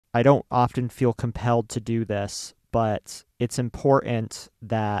I don't often feel compelled to do this, but it's important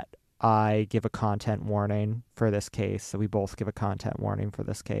that I give a content warning for this case, that we both give a content warning for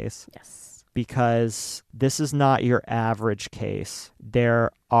this case. Yes. Because this is not your average case.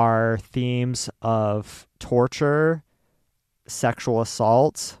 There are themes of torture, sexual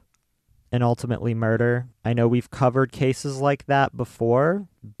assault, and ultimately murder. I know we've covered cases like that before,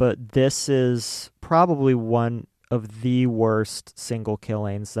 but this is probably one of the worst single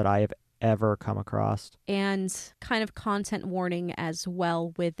killings that I have ever come across. And kind of content warning as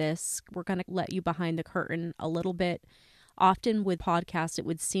well with this. We're going to let you behind the curtain a little bit. Often with podcasts, it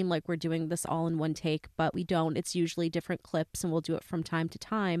would seem like we're doing this all in one take, but we don't. It's usually different clips, and we'll do it from time to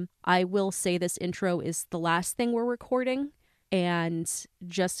time. I will say this intro is the last thing we're recording. And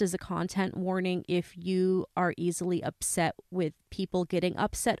just as a content warning, if you are easily upset with people getting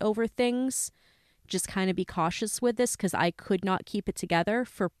upset over things, just kind of be cautious with this, because I could not keep it together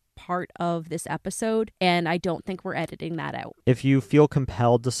for part of this episode, and I don't think we're editing that out. If you feel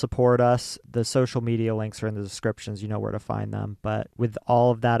compelled to support us, the social media links are in the descriptions. You know where to find them. But with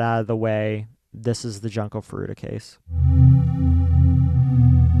all of that out of the way, this is the Junko Furuta case.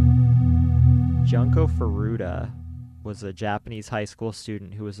 Junko Furuta was a Japanese high school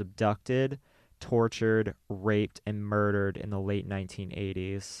student who was abducted, tortured, raped, and murdered in the late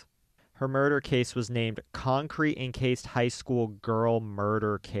 1980s. Her murder case was named Concrete-encased High School Girl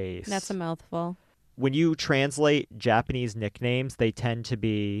Murder Case. That's a mouthful. When you translate Japanese nicknames, they tend to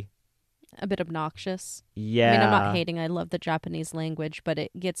be a bit obnoxious. Yeah. I mean, I'm not hating. I love the Japanese language, but it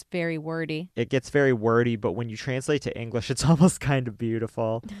gets very wordy. It gets very wordy, but when you translate to English, it's almost kind of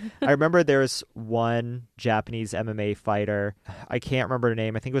beautiful. I remember there's one Japanese MMA fighter. I can't remember her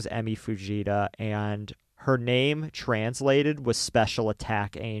name. I think it was Emi Fujita, and her name translated was Special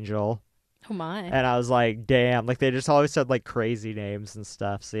Attack Angel. Oh my. And I was like, damn, like they just always said like crazy names and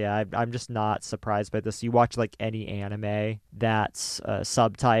stuff. So yeah, I'm just not surprised by this. You watch like any anime that's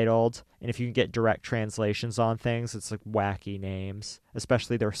subtitled, and if you can get direct translations on things, it's like wacky names,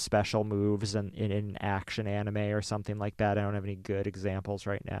 especially their special moves in an action anime or something like that. I don't have any good examples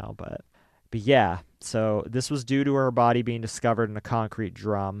right now, but yeah, so this was due to her body being discovered in a concrete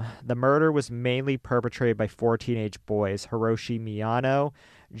drum. The murder was mainly perpetrated by 4 teenage boys, Hiroshi Miyano,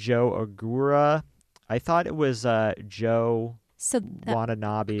 Joe Ogura. I thought it was Joe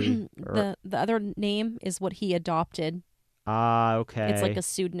Watanabe. The other name is what he adopted. Ah, okay. It's like a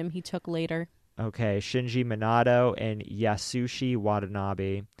pseudonym he took later. Okay, Shinji Minato and Yasushi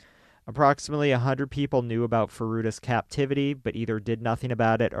Watanabe. Approximately 100 people knew about Furuta's captivity, but either did nothing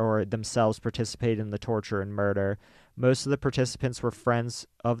about it or themselves participated in the torture and murder. Most of the participants were friends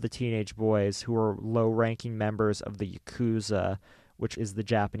of the teenage boys, who were low-ranking members of the Yakuza, which is the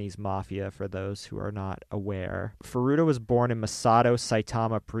Japanese mafia for those who are not aware. Furuta was born in Masato,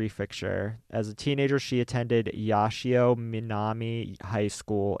 Saitama Prefecture. As a teenager, she attended Yashio Minami High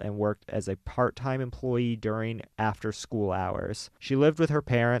School and worked as a part-time employee during after-school hours. She lived with her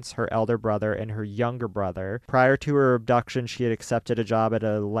parents, her elder brother, and her younger brother. Prior to her abduction, she had accepted a job at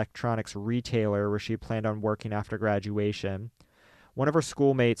an electronics retailer where she planned on working after graduation. One of her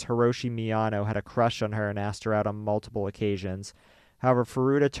schoolmates, Hiroshi Miyano, had a crush on her and asked her out on multiple occasions. However,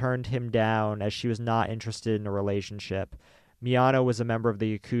 Furuta turned him down as she was not interested in a relationship. Miyano was a member of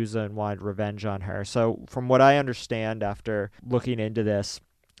the Yakuza and wanted revenge on her. So from what I understand after looking into this,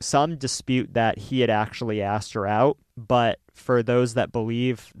 some dispute that he had actually asked her out, but for those that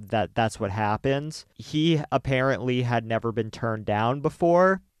believe that that's what happened, he apparently had never been turned down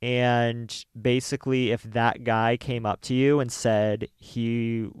before. And basically, if that guy came up to you and said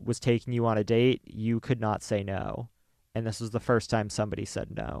he was taking you on a date, you could not say no. And this was the first time somebody said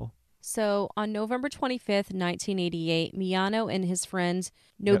no. So on November 25th, 1988, Miyano and his friend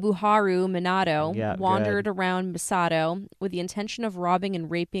Nobuharu Minato wandered around Masato with the intention of robbing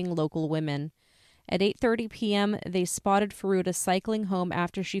and raping local women. At 8:30 p.m., they spotted Furuta cycling home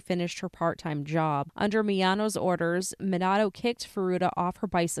after she finished her part-time job. Under Miyano's orders, Minato kicked Furuta off her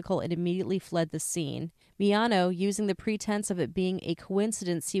bicycle and immediately fled the scene. Miyano, using the pretense of it being a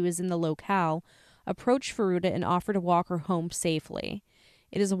coincidence he was in the locale, approached Furuta and offered to walk her home safely.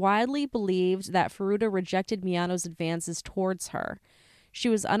 It is widely believed that Furuta rejected Miyano's advances towards her. She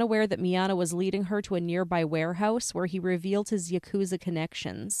was unaware that Miyano was leading her to a nearby warehouse where he revealed his Yakuza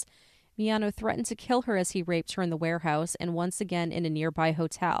connections. Miyano threatened to kill her as he raped her in the warehouse and once again in a nearby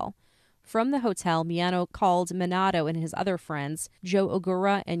hotel. From the hotel, Miyano called Minato and his other friends, Joe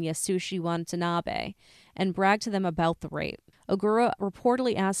Ogura and Yasushi Watanabe, and bragged to them about the rape. Ogura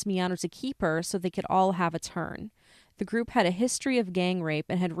reportedly asked Miyano to keep her so they could all have a turn. The group had a history of gang rape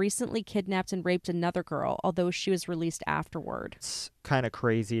and had recently kidnapped and raped another girl, although she was released afterward. It's kind of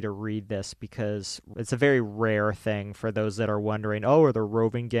crazy to read this because it's a very rare thing for those that are wondering, oh, are there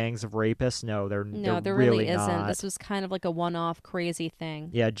roving gangs of rapists? No, there there really really isn't. not. This was kind of like a one-off crazy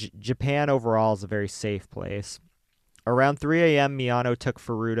thing. Yeah, Japan overall is a very safe place. Around 3 a.m., Miyano took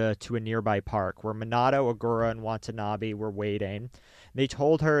Furuta to a nearby park where Minato, Agura, and Watanabe were waiting. They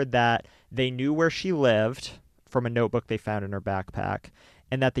told her that they knew where she lived from a notebook they found in her backpack,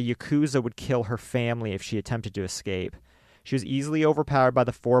 and that the Yakuza would kill her family if she attempted to escape. She was easily overpowered by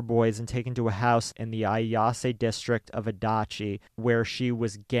the four boys and taken to a house in the Ayase district of Adachi, where she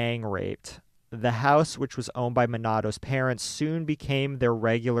was gang raped. The house, which was owned by Minato's parents, soon became their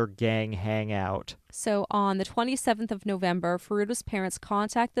regular gang hangout. So on the 27th of November, Furuta's parents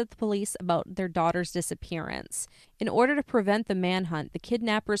contacted the police about their daughter's disappearance. In order to prevent the manhunt, the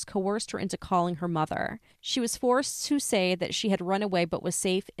kidnappers coerced her into calling her mother. She was forced to say that she had run away but was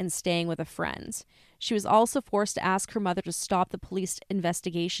safe and staying with a friend. She was also forced to ask her mother to stop the police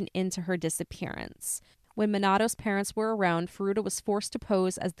investigation into her disappearance. When Minato's parents were around, Furuta was forced to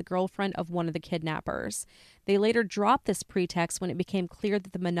pose as the girlfriend of one of the kidnappers. They later dropped this pretext when it became clear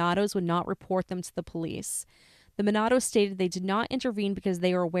that the Minatos would not report them to the police. The Minatos stated they did not intervene because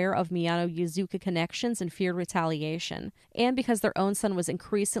they were aware of Miyano-Yuzuka connections and feared retaliation, and because their own son was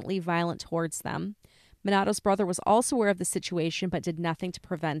increasingly violent towards them. Minato's brother was also aware of the situation but did nothing to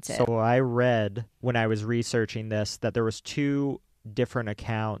prevent it. So I read when I was researching this that there was two different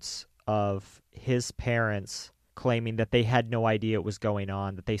accounts of his parents claiming that they had no idea what was going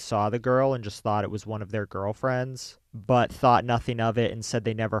on, that they saw the girl and just thought it was one of their girlfriends, but thought nothing of it and said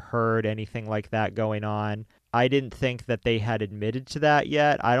they never heard anything like that going on. I didn't think that they had admitted to that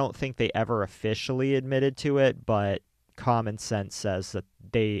yet. I don't think they ever officially admitted to it, but common sense says that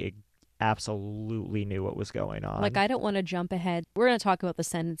they absolutely knew what was going on. Like, I don't want to jump ahead. We're going to talk about the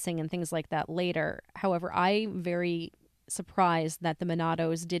sentencing and things like that later. However, I'm very surprised that the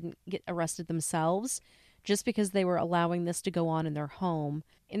Minatos didn't get arrested themselves just because they were allowing this to go on in their home.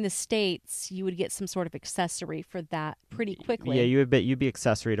 In the States, you would get some sort of accessory for that pretty quickly. Yeah, you'd be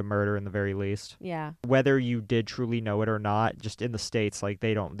accessory to murder in the very least. Yeah. Whether you did truly know it or not, just in the States, like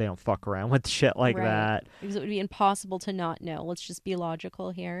they don't fuck around with shit like that. Because it would be impossible to not know. Let's just be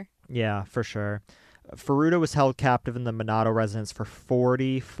logical here. Yeah, for sure. Furuta was held captive in the Minato residence for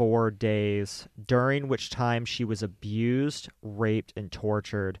 44 days, during which time she was abused, raped, and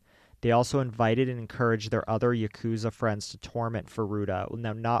tortured. They also invited and encouraged their other Yakuza friends to torment Furuta.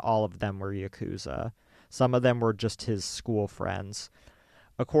 Now, not all of them were Yakuza. Some of them were just his school friends.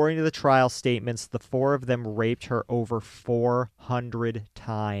 According to the trial statements, the four of them raped her over 400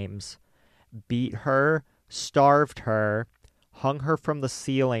 times, beat her, starved her, hung her from the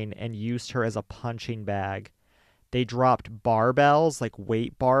ceiling, and used her as a punching bag. They dropped barbells, like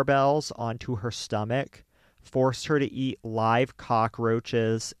weight barbells, onto her stomach, forced her to eat live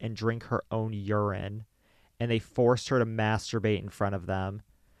cockroaches and drink her own urine, and they forced her to masturbate in front of them.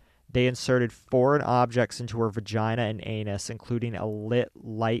 They inserted foreign objects into her vagina and anus, including a lit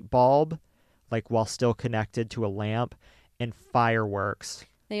light bulb, like while still connected to a lamp, and fireworks.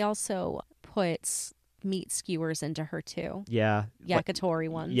 They also put meat skewers into her too. Yeah. Yakitori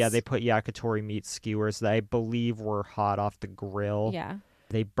ones. Yeah, they put yakitori meat skewers that I believe were hot off the grill. Yeah.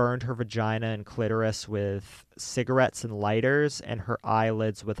 They burned her vagina and clitoris with cigarettes and lighters, and her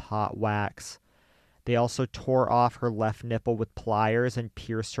eyelids with hot wax. They also tore off her left nipple with pliers and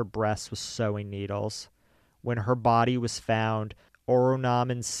pierced her breasts with sewing needles. When her body was found,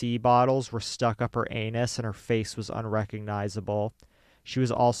 Oronamin C bottles were stuck up her anus and her face was unrecognizable. She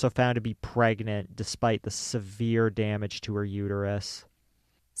was also found to be pregnant despite the severe damage to her uterus.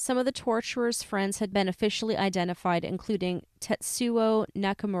 Some of the torturers' friends had been officially identified, including Tetsuo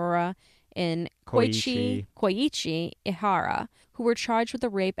Nakamura and Koichi Ihara, who were charged with the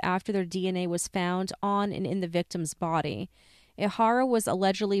rape after their DNA was found on and in the victim's body. Ihara was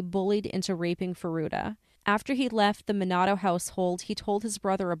allegedly bullied into raping Furuta. After he left the Minato household, he told his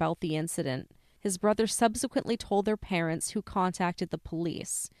brother about the incident. His brother subsequently told their parents, who contacted the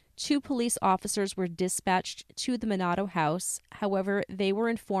police. 2 police officers were dispatched to the Minato house. However, they were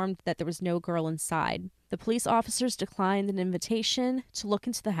informed that there was no girl inside. The police officers declined an invitation to look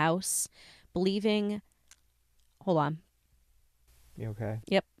into the house, believing... Hold on. You okay?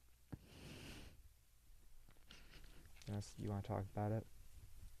 Yep. You want to talk about it?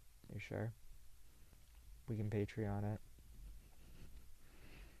 You sure? We can Patreon it.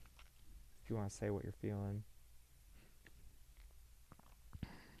 If you want to say what you're feeling.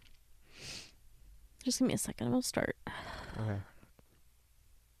 Just give me a second. I'm going to start. Okay.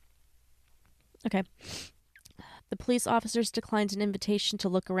 Okay. The police officers declined an invitation to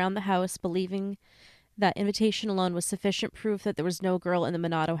look around the house, believing that invitation alone was sufficient proof that there was no girl in the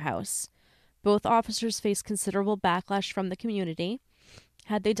Minato house. Both officers faced considerable backlash from the community.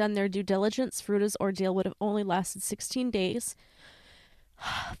 Had they done their due diligence, Furuta's ordeal would have only lasted 16 days.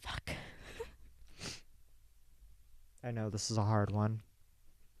 Fuck. I know, this is a hard one.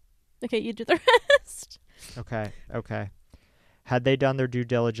 Okay, you do the rest. Okay. Had they done their due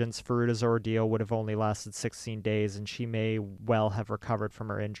diligence, Furuta's ordeal would have only lasted 16 days, and she may well have recovered from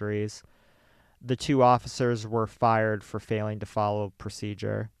her injuries. The two officers were fired for failing to follow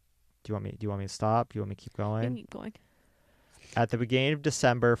procedure. Do you want me to stop? Do you want me to keep going? You can keep going. At the beginning of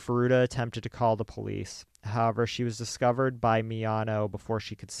December, Furuta attempted to call the police. However, she was discovered by Miyano before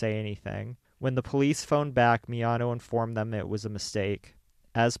she could say anything. When the police phoned back, Miyano informed them it was a mistake.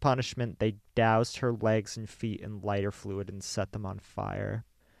 As punishment, they doused her legs and feet in lighter fluid and set them on fire.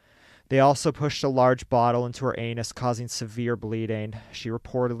 They also pushed a large bottle into her anus, causing severe bleeding. She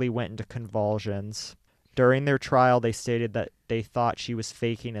reportedly went into convulsions. During their trial, they stated that they thought she was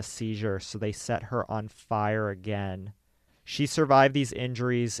faking a seizure, so they set her on fire again. She survived these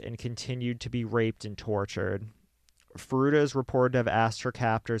injuries and continued to be raped and tortured. Furuta is reported to have asked her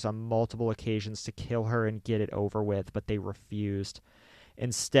captors on multiple occasions to kill her and get it over with, but they refused.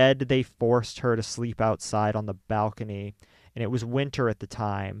 Instead, they forced her to sleep outside on the balcony, and it was winter at the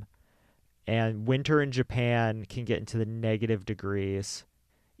time. And winter in Japan can get into the negative degrees,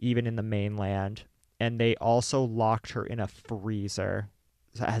 even in the mainland. And they also locked her in a freezer,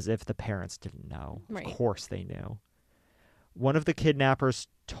 as if the parents didn't know. Right. Of course they knew. One of the kidnappers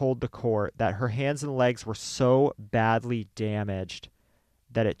told the court that her hands and legs were so badly damaged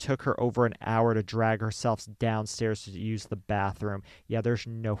that it took her over an hour to drag herself downstairs to use the bathroom. Yeah, there's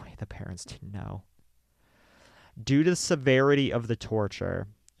no way the parents didn't know. Due to the severity of the torture,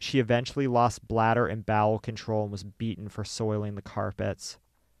 she eventually lost bladder and bowel control and was beaten for soiling the carpets.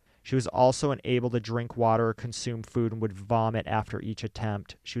 She was also unable to drink water or consume food and would vomit after each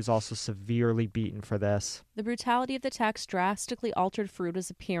attempt. She was also severely beaten for this. The brutality of the attacks drastically altered Furuta's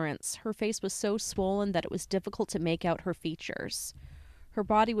appearance. Her face was so swollen that it was difficult to make out her features. Her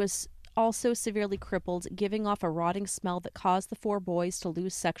body was also severely crippled, giving off a rotting smell that caused the four boys to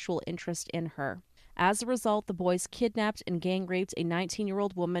lose sexual interest in her. As a result, the boys kidnapped and gang-raped a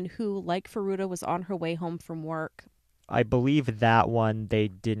 19-year-old woman who, like Furuta, was on her way home from work. I believe that one they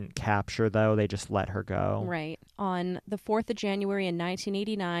didn't capture, though. They just let her go. Right. On the 4th of January in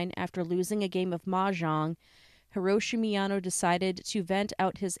 1989, after losing a game of mahjong, Hiroshi Miyano decided to vent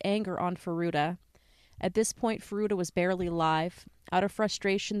out his anger on Furuta. At this point, Furuta was barely alive. Out of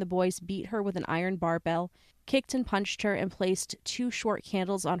frustration, the boys beat her with an iron barbell, kicked and punched her, and placed 2 short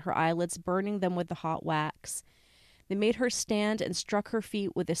candles on her eyelids, burning them with the hot wax. They made her stand and struck her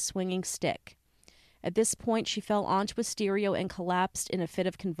feet with a swinging stick. At this point, she fell onto a stereo and collapsed in a fit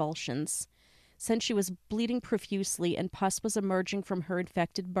of convulsions. Since she was bleeding profusely and pus was emerging from her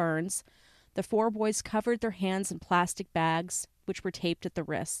infected burns, the 4 boys covered their hands in plastic bags, which were taped at the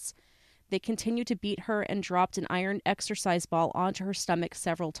wrists. They continued to beat her and dropped an iron exercise ball onto her stomach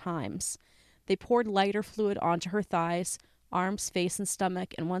several times. They poured lighter fluid onto her thighs, arms, face, and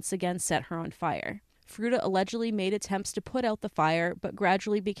stomach, and once again set her on fire. Furuta allegedly made attempts to put out the fire, but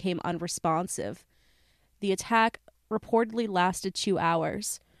gradually became unresponsive. The attack reportedly lasted 2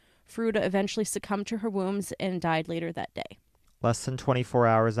 hours. Furuta eventually succumbed to her wounds and died later that day. Less than 24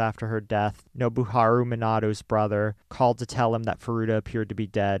 hours after her death, Nobuharu Minato's brother called to tell him that Furuta appeared to be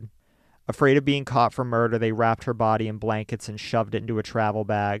dead. Afraid of being caught for murder, they wrapped her body in blankets and shoved it into a travel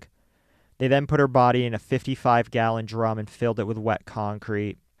bag. They then put her body in a 55-gallon drum and filled it with wet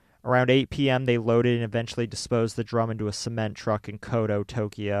concrete. Around 8 p.m., they loaded and eventually disposed the drum into a cement truck in Koto,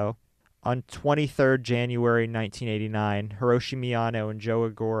 Tokyo. On 23rd January 1989, Hiroshi Miyano and Joe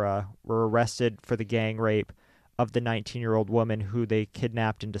Agora were arrested for the gang rape of the 19-year-old woman who they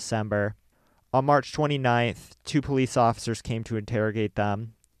kidnapped in December. On March 29th, 2 police officers came to interrogate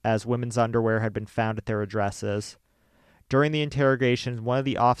them, as women's underwear had been found at their addresses. During the interrogation, one of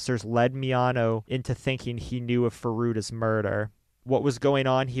the officers led Miyano into thinking he knew of Furuta's murder. What was going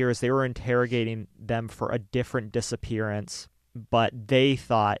on here is they were interrogating them for a different disappearance, but they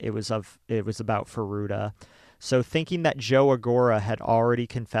thought it was about Furuta. So thinking that Joe Agora had already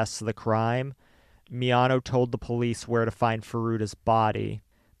confessed to the crime, Miyano told the police where to find Furuta's body.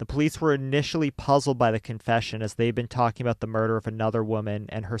 The police were initially puzzled by the confession, as they'd been talking about the murder of another woman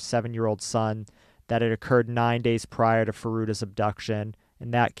and her 7-year-old son that had occurred 9 days prior to Furuta's abduction,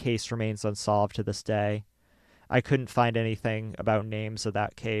 and that case remains unsolved to this day. I couldn't find anything about names of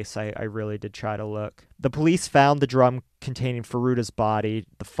that case. I really did try to look. The police found the drum containing Furuta's body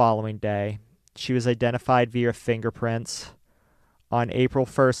the following day. She was identified via fingerprints. On April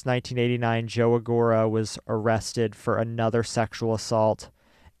 1st, 1989, Joe Agora was arrested for another sexual assault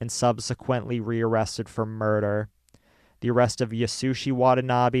and subsequently rearrested for murder. The arrest of Yasushi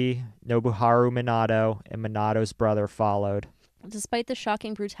Watanabe, Nobuharu Minato, and Minato's brother followed. Despite the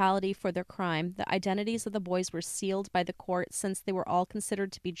shocking brutality for their crime, the identities of the boys were sealed by the court since they were all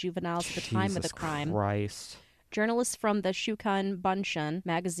considered to be juveniles at the time of the crime. Christ. Journalists from the Shukan Bunshun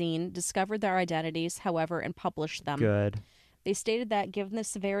magazine discovered their identities, however, and published them. Good. They stated that, given the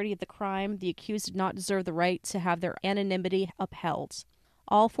severity of the crime, the accused did not deserve the right to have their anonymity upheld.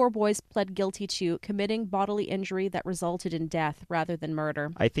 All 4 boys pled guilty to committing bodily injury that resulted in death rather than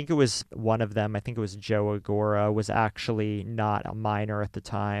murder. I think it was one of them. I think it was Joe Agora was actually not a minor at the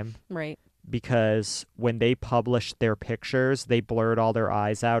time. Right. Because when they published their pictures, they blurred all their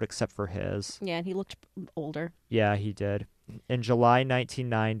eyes out except for his. Yeah, and he looked older. Yeah, he did. In July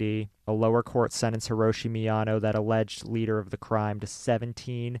 1990, a lower court sentenced Hiroshi Miyano, that alleged leader of the crime, to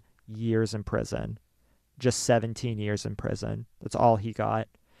 17 years in prison. Just 17 years in prison. That's all he got.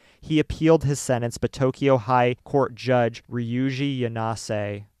 He appealed his sentence, but Tokyo High Court Judge Ryuji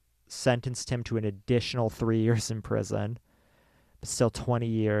Yanase sentenced him to an additional 3 years in prison. But still 20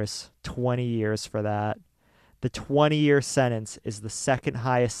 years. 20 years for that. The 20-year sentence is the second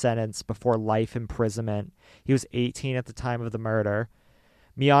highest sentence before life imprisonment. He was 18 at the time of the murder.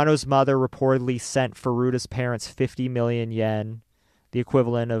 Miyano's mother reportedly sent Furuta's parents 50 million yen, the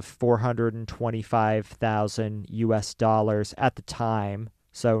equivalent of 425,000 US dollars at the time.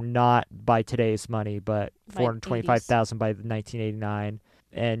 So not by today's money, but 425,000 by 1989.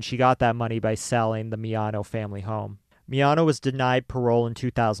 And she got that money by selling the Miyano family home. Miyano was denied parole in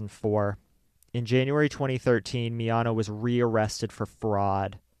 2004. In January 2013, Miyano was rearrested for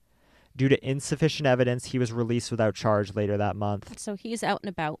fraud. Due to insufficient evidence, he was released without charge later that month. So he's out and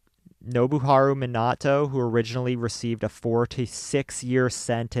about. Nobuharu Minato, who originally received a 4 to 6 year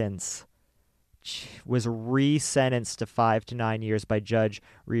sentence, was re-sentenced to 5 to 9 years by Judge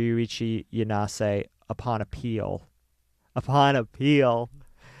Ryuichi Yanase upon appeal. Upon appeal.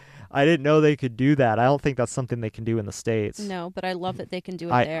 I didn't know they could do that. I don't think that's something they can do in the States. No, but I love that they can do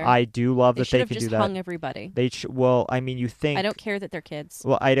it there. I do love that they can do that. They should have just hung everybody. Well, I mean, you think... I don't care that they're kids.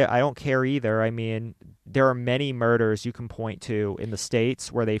 Well, I don't care either. I mean, there are many murders you can point to in the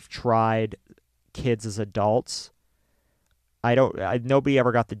States where they've tried kids as adults. Nobody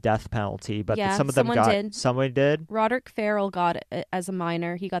ever got the death penalty, but some of them got... Someone did? Roderick Farrell got it as a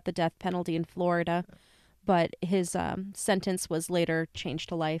minor. He got the death penalty in Florida, but his sentence was later changed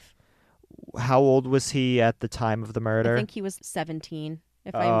to life. How old was he at the time of the murder? I think he was 17,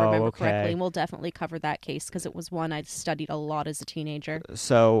 if I remember correctly. And we'll definitely cover that case because it was one I studied a lot as a teenager.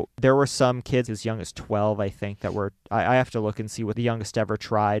 So there were some kids as young as 12, I think, that were... I have to look and see what the youngest ever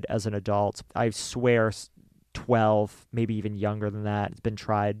tried as an adult. I swear 12, maybe even younger than that, has been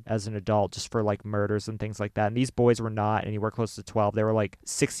tried as an adult just for like murders and things like that. And these boys were not anywhere close to 12. They were like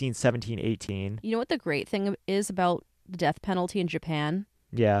 16, 17, 18. You know what the great thing is about the death penalty in Japan?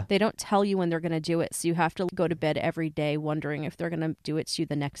 Yeah. They don't tell you when they're going to do it, so you have to go to bed every day wondering if they're going to do it to you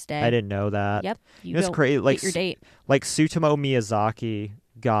the next day. I didn't know that. Yep. It's crazy. Like your date. Like Tsutomu Miyazaki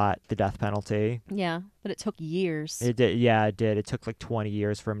got the death penalty. Yeah, but it took years. It did. Yeah, it did. It took like 20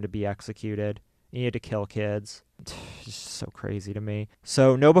 years for him to be executed. He had to kill kids. It's just so crazy to me.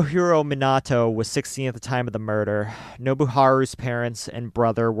 So Nobuhiro Minato was 16 at the time of the murder. Nobuharu's parents and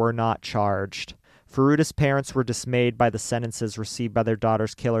brother were not charged. Furuta's parents were dismayed by the sentences received by their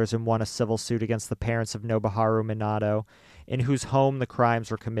daughter's killers and won a civil suit against the parents of Nobuharu Minato, in whose home the crimes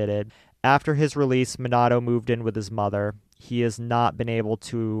were committed. After his release, Minato moved in with his mother. He has not been able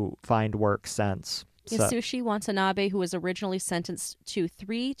to find work since. Yasushi Watanabe, who was originally sentenced to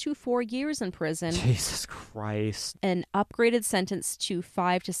 3 to 4 years in prison. Jesus Christ. An upgraded sentence to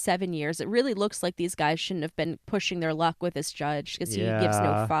 5 to 7 years. It really looks like these guys shouldn't have been pushing their luck with this judge because he gives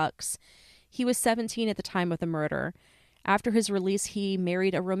no fucks. He was 17 at the time of the murder. After his release, he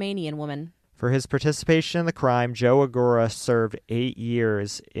married a Romanian woman. For his participation in the crime, Joe Agora served 8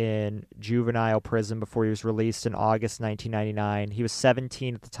 years in juvenile prison before he was released in August 1999. He was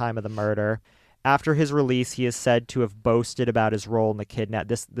 17 at the time of the murder. After his release, he is said to have boasted about his role in the kidnap.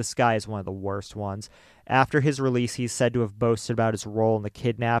 This guy is one of the worst ones. After his release, he's said to have boasted about his role in the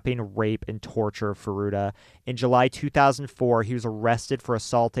kidnapping, rape, and torture of Furuta. In July 2004, he was arrested for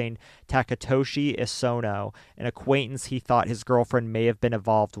assaulting Takatoshi Isono, an acquaintance he thought his girlfriend may have been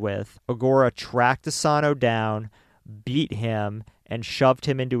involved with. Agora tracked Isono down, beat him, and shoved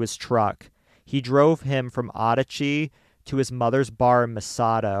him into his truck. He drove him from Adachi to his mother's bar in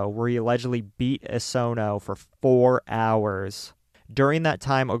Masato, where he allegedly beat Isono for 4 hours. During that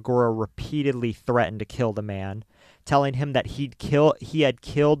time, Ogura repeatedly threatened to kill the man, telling him that he had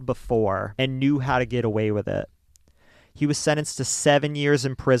killed before and knew how to get away with it. He was sentenced to 7 years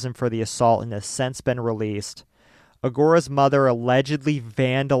in prison for the assault and has since been released. Ogura's mother allegedly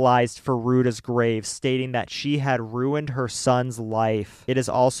vandalized Furuta's grave, stating that she had ruined her son's life. It has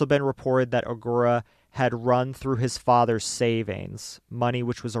also been reported that Ogura had run through his father's savings, money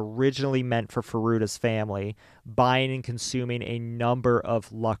which was originally meant for Furuta's family, buying and consuming a number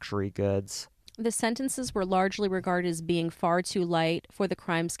of luxury goods. The sentences were largely regarded as being far too light for the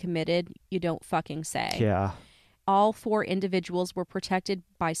crimes committed, you don't fucking say. Yeah. All 4 individuals were protected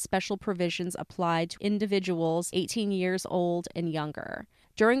by special provisions applied to individuals 18 years old and younger.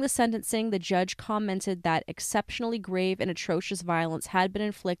 During the sentencing, the judge commented that exceptionally grave and atrocious violence had been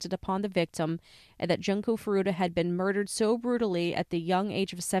inflicted upon the victim and that Junko Furuta had been murdered so brutally at the young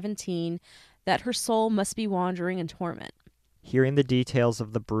age of 17 that her soul must be wandering in torment. Hearing the details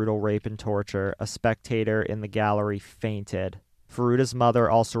of the brutal rape and torture, a spectator in the gallery fainted. Furuta's mother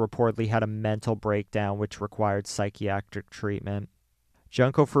also reportedly had a mental breakdown which required psychiatric treatment.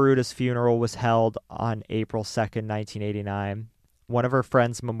 Junko Furuta's funeral was held on April 2nd, 1989. One of her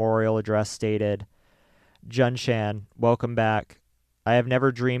friend's memorial address stated, "Jun-chan, welcome back. I have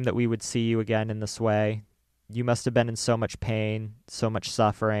never dreamed that we would see you again in this way. You must have been in so much pain, so much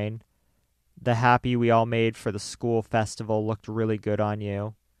suffering. The happy we all made for the school festival looked really good on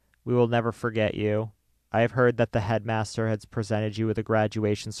you. We will never forget you. I have heard that the headmaster has presented you with a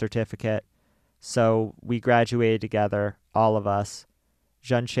graduation certificate. So we graduated together, all of us.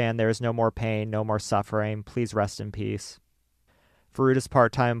 Jun-chan, there is no more pain, no more suffering. Please rest in peace." Furuta's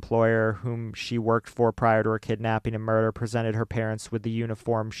part-time employer, whom she worked for prior to her kidnapping and murder, presented her parents with the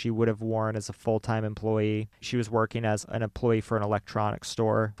uniform she would have worn as a full-time employee. She was working as an employee for an electronics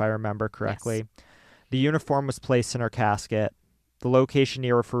store, if I remember correctly. Yes. The uniform was placed in her casket. The location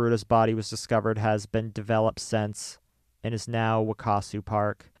near where Furuta's body was discovered has been developed since and is now Wakasu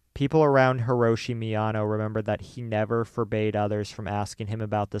Park. People around Hiroshi Miyano remember that he never forbade others from asking him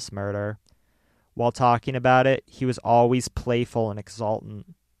about this murder. While talking about it, he was always playful and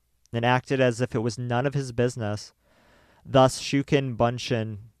exultant, and acted as if it was none of his business. Thus, Shuken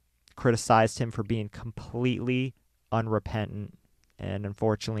Bunshin criticized him for being completely unrepentant, and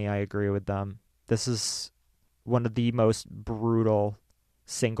unfortunately, I agree with them. This is one of the most brutal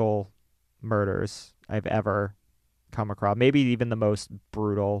single murders I've ever come across. Maybe even the most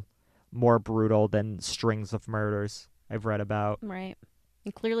brutal, more brutal than strings of murders I've read about. Right.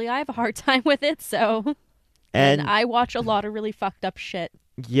 And clearly I have a hard time with it, so... And I watch a lot of really fucked up shit.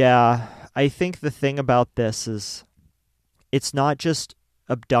 Yeah. I think the thing about this is it's not just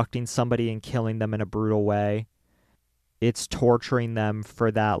abducting somebody and killing them in a brutal way. It's torturing them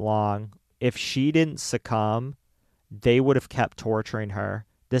for that long. If she didn't succumb, they would have kept torturing her.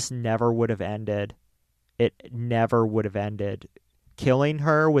 This never would have ended. It never would have ended. Killing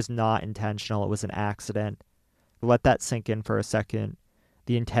her was not intentional. It was an accident. Let that sink in for a second.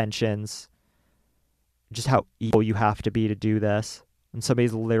 The intentions, just how evil you have to be to do this. And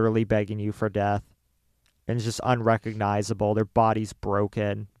somebody's literally begging you for death. And it's just unrecognizable. Their body's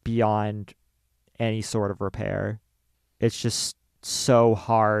broken beyond any sort of repair. It's just so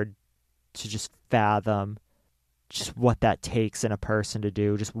hard to just fathom just what that takes in a person to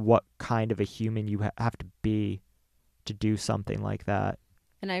do, just what kind of a human you have to be to do something like that.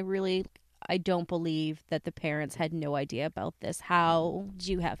 And I don't believe that the parents had no idea about this. How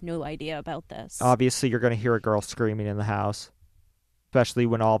do you have no idea about this? Obviously, you're going to hear a girl screaming in the house, especially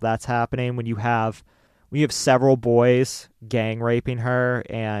when all that's happening, when you have several boys gang raping her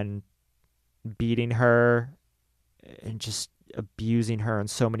and beating her and just abusing her in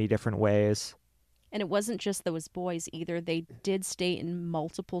so many different ways. And it wasn't just those boys either. They did state in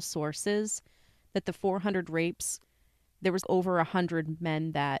multiple sources that the 400 rapes, there was over 100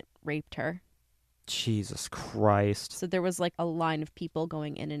 men that raped her. Jesus Christ. So there was like a line of people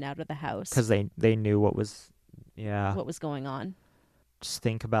going in and out of the house. Because they knew what was going on. Just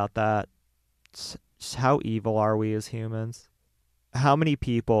think about that. Just how evil are we as humans? How many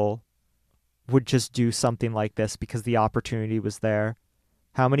people would just do something like this because the opportunity was there?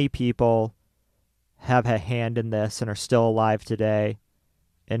 How many people have a hand in this and are still alive today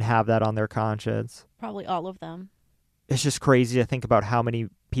and have that on their conscience? Probably all of them. It's just crazy to think about how many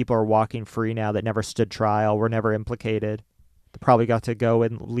people are walking free now that never stood trial, were never implicated. They probably got to go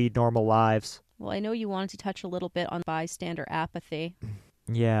and lead normal lives. Well, I know you wanted to touch a little bit on bystander apathy.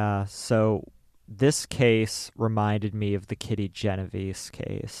 Yeah, so this case reminded me of the Kitty Genovese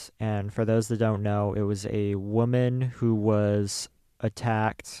case. And for those that don't know, it was a woman who was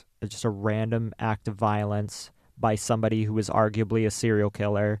attacked, just a random act of violence by somebody who was arguably a serial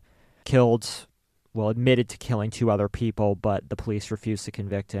killer, admitted to killing 2 other people, but the police refused to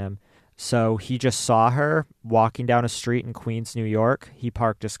convict him. So he just saw her walking down a street in Queens, New York. He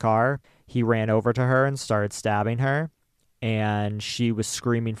parked his car. He ran over to her and started stabbing her. And she was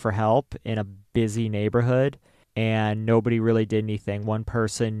screaming for help in a busy neighborhood, and nobody really did anything. One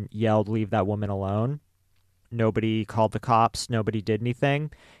person yelled, "Leave that woman alone." Nobody called the cops. Nobody did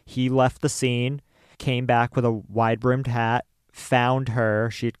anything. He left the scene, came back with a wide-brimmed hat, found her.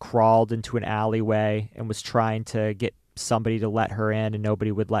 She had crawled into an alleyway and was trying to get somebody to let her in, and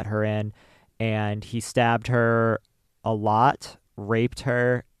nobody would let her in. And he stabbed her a lot, raped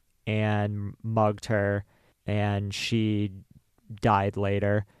her, and mugged her, and she died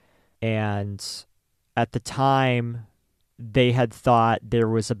later. And at the time, they had thought there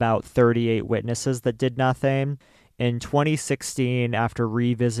was about 38 witnesses that did nothing. In 2016, after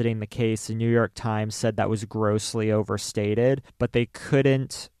revisiting the case, the New York Times said that was grossly overstated, but they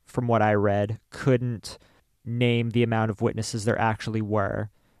couldn't, from what I read, couldn't name the amount of witnesses there actually were.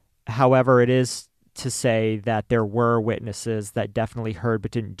 However, it is to say that there were witnesses that definitely heard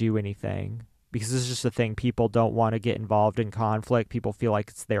but didn't do anything. Because this is just a thing. People don't want to get involved in conflict. People feel like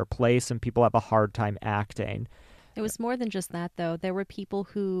it's their place, and people have a hard time acting. It was more than just that, though. There were people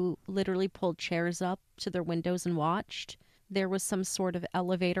who literally pulled chairs up to their windows and watched. There was some sort of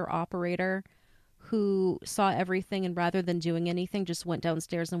elevator operator who saw everything and rather than doing anything, just went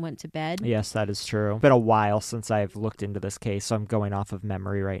downstairs and went to bed. Yes, that is true. It's been a while since I've looked into this case, so I'm going off of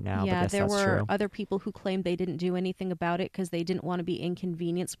memory right now. Yeah, but there that's were true. other people who claimed they didn't do anything about it because they didn't want to be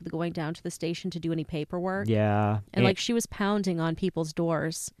inconvenienced with going down to the station to do any paperwork. Yeah. And like she was pounding on people's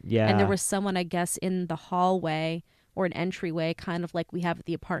doors. Yeah. And there was someone, I guess, in the hallway or an entryway, kind of like we have at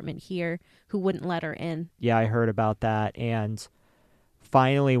the apartment here, who wouldn't let her in. Yeah, I heard about that. And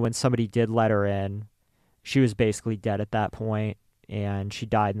finally, when somebody did let her in, she was basically dead at that point, and she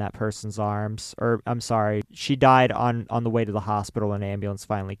died in that person's arms. Or, I'm sorry, she died on the way to the hospital. An ambulance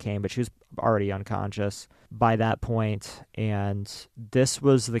finally came, but she was already unconscious by that point. And this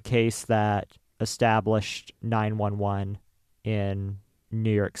was the case that established 911 in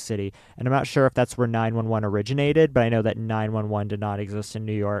New York City. And I'm not sure if that's where 911 originated, but I know that 911 did not exist in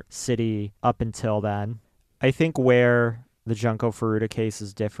New York City up until then. I think where the Junko Furuta case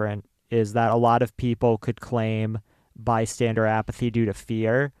is different is that a lot of people could claim bystander apathy due to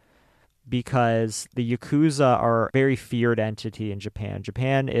fear, because the Yakuza are a very feared entity in Japan.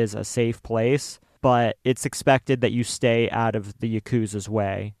 Japan is a safe place, but it's expected that you stay out of the Yakuza's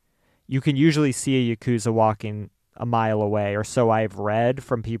way. You can usually see a Yakuza walking a mile away, or so I've read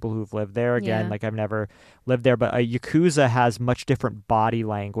from people who've lived there. Again, like I've never lived there, but a Yakuza has much different body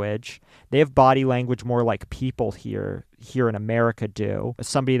language. They have body language more like people here in America do.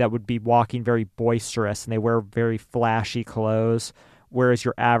 Somebody that would be walking very boisterous, and they wear very flashy clothes, whereas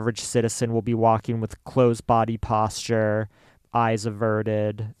your average citizen will be walking with closed body posture, eyes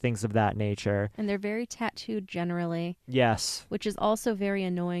averted, things of that nature. And they're very tattooed generally. Yes. Which is also very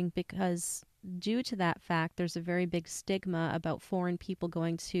annoying because due to that fact, there's a very big stigma about foreign people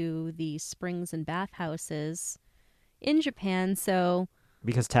going to the springs and bathhouses in Japan. So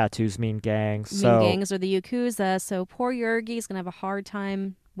because tattoos mean gangs. Gangs or the Yakuza. So poor Yergy's going to have a hard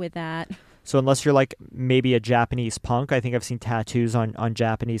time with that. So unless you're like maybe a Japanese punk, I think I've seen tattoos on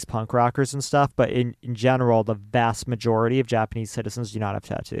Japanese punk rockers and stuff. But in general, the vast majority of Japanese citizens do not have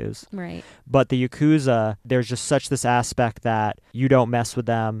tattoos. Right. But the Yakuza, there's just such this aspect that you don't mess with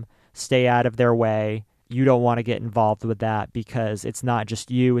them. Stay out of their way. You don't want to get involved with that because it's not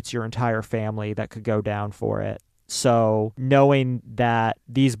just you, it's your entire family that could go down for it. So knowing that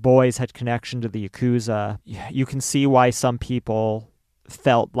these boys had connection to the Yakuza, you can see why some people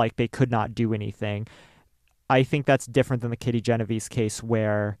felt like they could not do anything. I think that's different than the Kitty Genovese case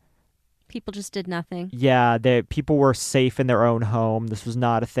where people just did nothing. Yeah, people were safe in their own home. This was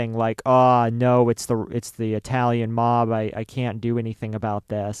not a thing like, oh, no, it's the Italian mob. I can't do anything about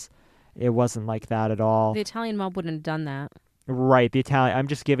this. It wasn't like that at all. The Italian mob wouldn't have done that. Right, the Italian. I'm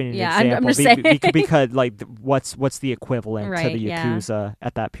just giving an example. I'm just saying. Because like, what's the equivalent to the Yakuza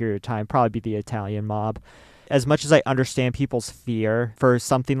at that period of time? Probably be the Italian mob. As much as I understand people's fear for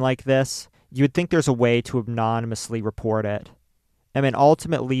something like this, you would think there's a way to anonymously report it. I mean,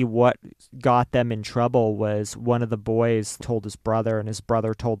 ultimately, what got them in trouble was one of the boys told his brother, and his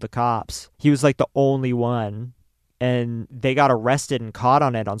brother told the cops. He was like the only one. And they got arrested and caught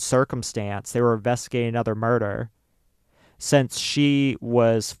on it on circumstance. They were investigating another murder. Since she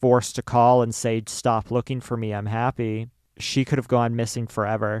was forced to call and say, stop looking for me, I'm happy, she could have gone missing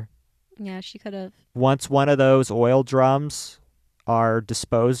forever. Yeah, she could have. Once one of those oil drums are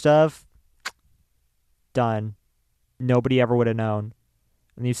disposed of, done. nobody ever would have known.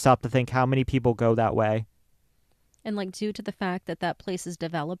 And you stop to think how many people go that way. And like due to the fact that that place is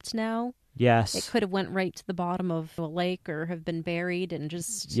developed now, yes, it could have went right to the bottom of a lake or have been buried and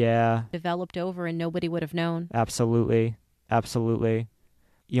just developed over and nobody would have known. Absolutely. Absolutely.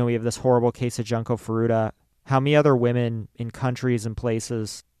 You know, we have this horrible case of Junko Furuta. How many other women in countries and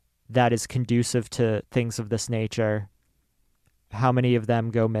places that is conducive to things of this nature, how many of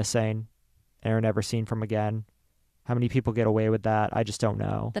them go missing and are never seen from again? How many people get away with that? I just don't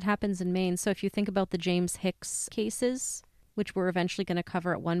know. That happens in Maine. So if you think about the James Hicks cases, which we're eventually going to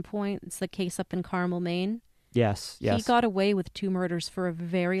cover at one point, it's the case up in Carmel, Maine. Yes. He got away with 2 murders for a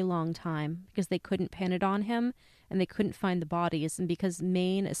very long time because they couldn't pin it on him and they couldn't find the bodies. And because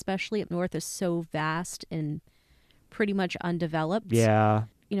Maine, especially up north, is so vast and pretty much undeveloped. Yeah.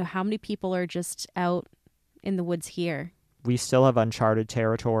 You know, how many people are just out in the woods here? We still have uncharted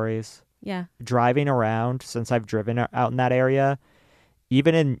territories. Yeah. Driving around, since I've driven out in that area,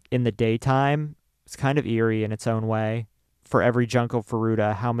 even in the daytime, it's kind of eerie in its own way. For every Junko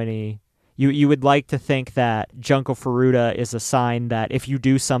Furuta, how many... You would like to think that Junko Furuta is a sign that if you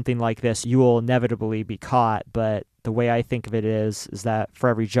do something like this, you will inevitably be caught. But the way I think of it is that for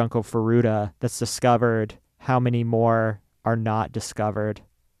every Junko Furuta that's discovered, how many more are not discovered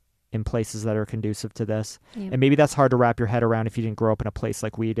in places that are conducive to this? Yeah. And maybe that's hard to wrap your head around if you didn't grow up in a place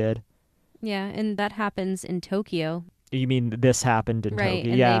like we did. Yeah, and that happens in Tokyo. You mean this happened in Right,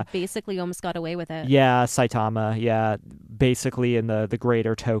 Tokyo? And yeah, they basically almost got away with it. Yeah, Saitama. Yeah, basically in the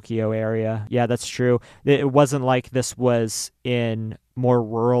greater Tokyo area. Yeah, that's true. It wasn't like this was in more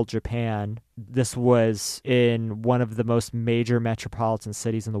rural Japan. This was in one of the most major metropolitan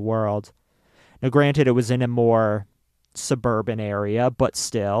cities in the world. Now, granted, it was in a more suburban area, but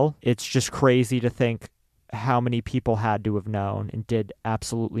still, it's just crazy to think how many people had to have known and did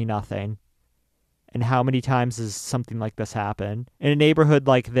absolutely nothing. And how many times does something like this happen? In a neighborhood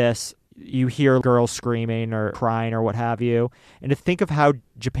like this, you hear girls screaming or crying or what have you. And to think of how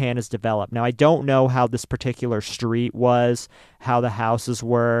Japan is developed. Now, I don't know how this particular street was, how the houses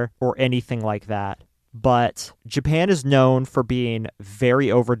were, or anything like that. But Japan is known for being very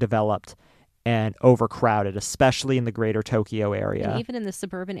overdeveloped and overcrowded, especially in the greater Tokyo area. And even in the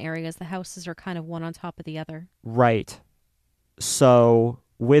suburban areas, the houses are kind of one on top of the other. Right. So,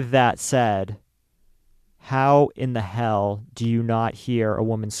 with that said, how in the hell do you not hear a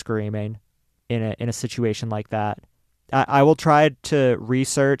woman screaming in a situation like that? I will try to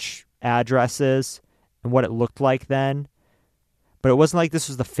research addresses and what it looked like then, but it wasn't like this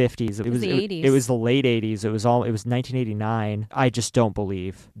was the 50s. It was the 80s. It was the late 80s. It was 1989. I just don't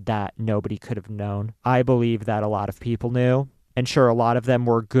believe that nobody could have known. I believe that a lot of people knew. And sure, a lot of them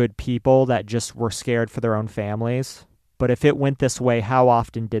were good people that just were scared for their own families. But if it went this way, how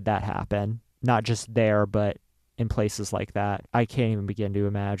often did that happen? Not just there, but in places like that. I can't even begin to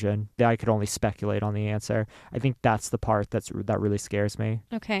imagine. I could only speculate on the answer. I think that's the part that really scares me.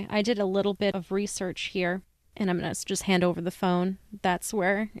 Okay, I did a little bit of research here, and I'm going to just hand over the phone. That's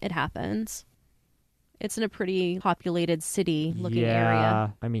where it happens. It's in a pretty populated city-looking area. Yeah,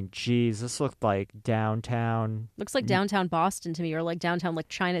 I mean, geez, this looked like downtown. Looks like downtown Boston to me, or like downtown, like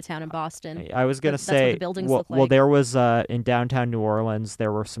Chinatown in Boston. I was going to say, that's what the buildings look like. Well, there was, in downtown New Orleans,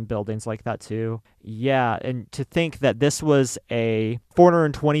 there were some buildings like that too. Yeah, and to think that this was a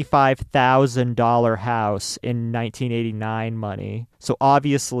 $425,000 house in 1989 money. So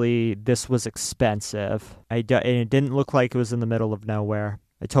obviously, this was expensive. And it didn't look like it was in the middle of nowhere.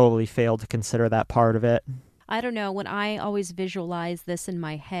 I totally failed to consider that part of it. I don't know. When I always visualize this in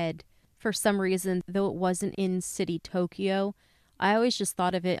my head, for some reason, though it wasn't in city Tokyo, I always just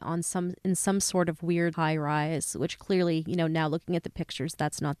thought of it in some sort of weird high rise, which clearly, now looking at the pictures,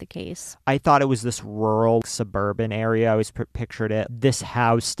 that's not the case. I thought it was this rural suburban area. I always pictured it. This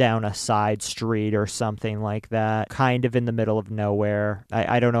house down a side street or something like that, kind of in the middle of nowhere.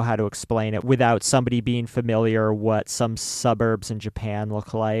 I don't know how to explain it without somebody being familiar what some suburbs in Japan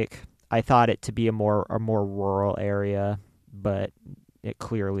look like. I thought it to be a more rural area, but it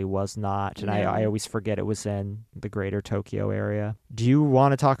clearly was not, and no. I always forget it was in the greater Tokyo area. Do you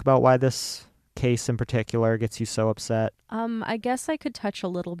want to talk about why this case in particular gets you so upset? I guess I could touch a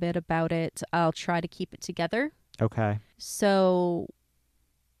little bit about it. I'll try to keep it together. Okay. So,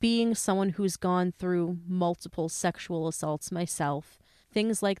 being someone who's gone through multiple sexual assaults myself,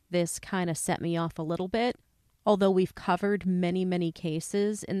 things like this kind of set me off a little bit. Although we've covered many, many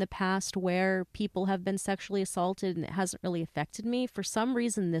cases in the past where people have been sexually assaulted and it hasn't really affected me, for some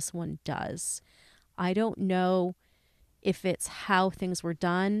reason this one does. I don't know if it's how things were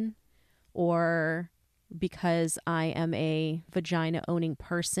done or because I am a vagina-owning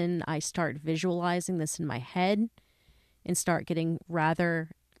person, I start visualizing this in my head and start getting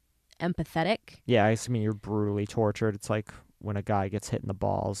rather empathetic. Yeah, I mean, you're brutally tortured. It's like when a guy gets hit in the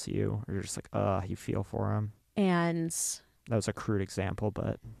balls, you're just like, you feel for him. And that was a crude example,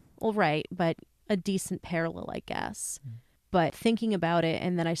 but... Well, right, but a decent parallel, I guess. But thinking about it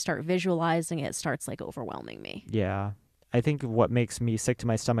and then I start visualizing it starts like overwhelming me. Yeah. I think what makes me sick to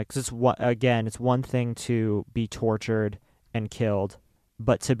my stomach, because it's one thing to be tortured and killed,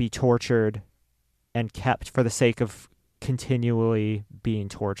 but to be tortured and kept for the sake of continually being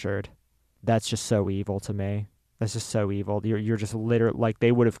tortured, that's just so evil to me. That's just so evil. You're just literally, like,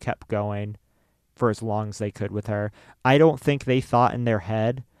 they would have kept going for as long as they could with her. I don't think they thought in their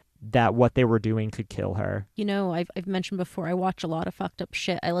head that what they were doing could kill her. You know, I've mentioned before, I watch a lot of fucked up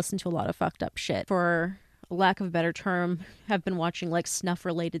shit. I listen to a lot of fucked up shit. For lack of a better term, have been watching like snuff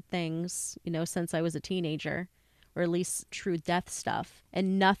related things, you know, since I was a teenager, or at least true death stuff.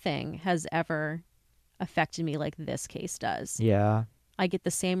 And nothing has ever affected me like this case does. Yeah. I get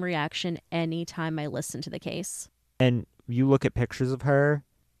the same reaction anytime I listen to the case. And you look at pictures of her,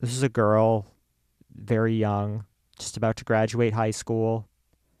 this is a girl, very young, just about to graduate high school,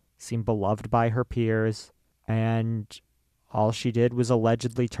 seemed beloved by her peers, and all she did was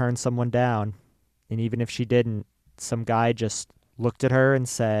allegedly turn someone down. And even if she didn't, some guy just looked at her and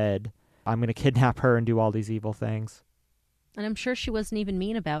said, I'm going to kidnap her and do all these evil things. And I'm sure she wasn't even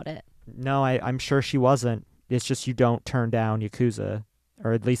mean about it. No, I'm sure she wasn't. It's just you don't turn down Yakuza.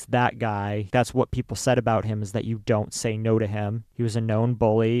 Or at least that guy. That's what people said about him, is that you don't say no to him. He was a known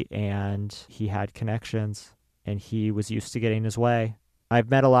bully, and he had connections, and he was used to getting his way. I've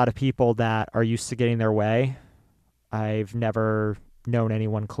met a lot of people that are used to getting their way. I've never known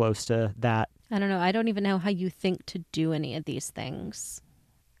anyone close to that. I don't know. I don't even know how you think to do any of these things.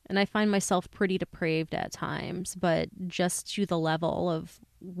 And I find myself pretty depraved at times, but just to the level of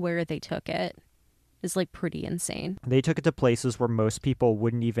where they took it is like pretty insane. They took it to places where most people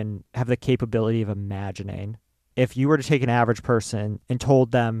wouldn't even have the capability of imagining. If you were to take an average person and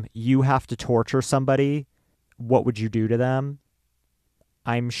told them you have to torture somebody, what would you do to them?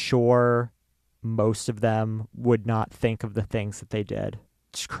 I'm sure most of them would not think of the things that they did.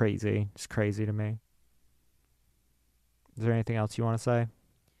 It's crazy. It's crazy to me. Is there anything else you want to say?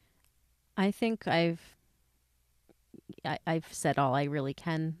 I think I've said all I really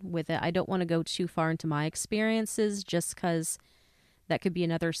can with it. I don't want to go too far into my experiences just because that could be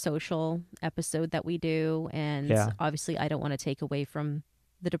another social episode that we do. And obviously I don't want to take away from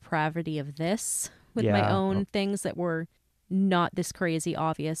the depravity of this with my own things that were not this crazy,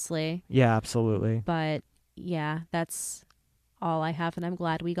 obviously. Yeah, absolutely. But yeah, that's all I have, and I'm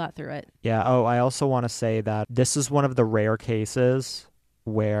glad we got through it. Yeah. Oh, I also want to say that this is one of the rare cases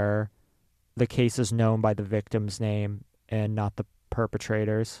where the case is known by the victim's name and not the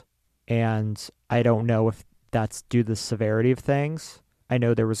perpetrators. And I don't know if that's due to the severity of things. I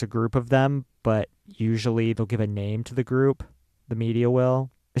know there was a group of them, but usually they'll give a name to the group. The media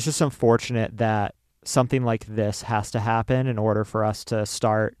will. It's just unfortunate that something like this has to happen in order for us to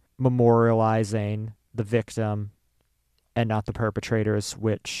start memorializing the victim and not the perpetrators,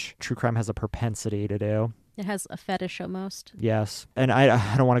 which true crime has a propensity to do. It has a fetish almost. Yes. And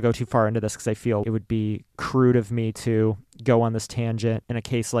I don't want to go too far into this because I feel it would be crude of me to go on this tangent in a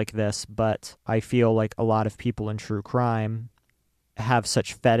case like this, but I feel like a lot of people in true crime have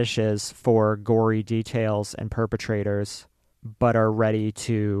such fetishes for gory details and perpetrators, but are ready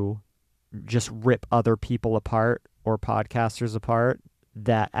to just rip other people apart or podcasters apart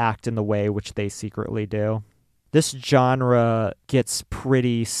that act in the way which they secretly do. This genre gets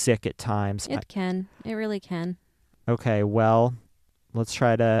pretty sick at times. It can. It really can. Okay, well, let's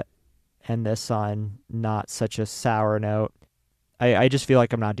try to end this on not such a sour note. I just feel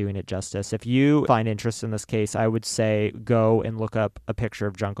like I'm not doing it justice. If you find interest in this case, I would say go and look up a picture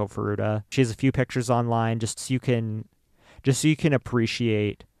of Junko Furuta. She has a few pictures online just so you can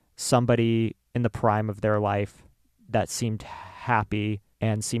appreciate somebody in the prime of their life that seemed happy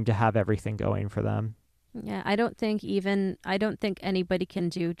and seemed to have everything going for them. Yeah, I don't think anybody can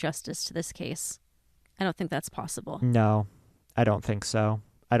do justice to this case. I don't think that's possible. No, I don't think so.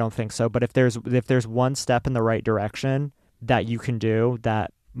 But if there's one step in the right direction that you can do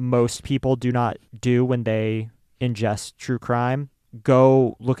that most people do not do when they ingest true crime,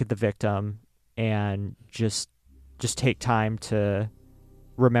 go look at the victim and just take time to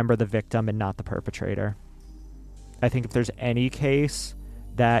remember the victim and not the perpetrator. I think if there's any case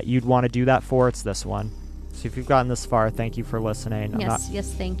that you'd want to do that for, it's this one. So if you've gotten this far, thank you for listening.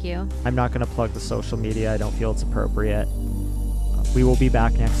 Yes, thank you. I'm not going to plug the social media. I don't feel it's appropriate. We will be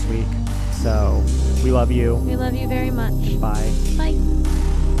back next week. So we love you. We love you very much. Bye. Bye.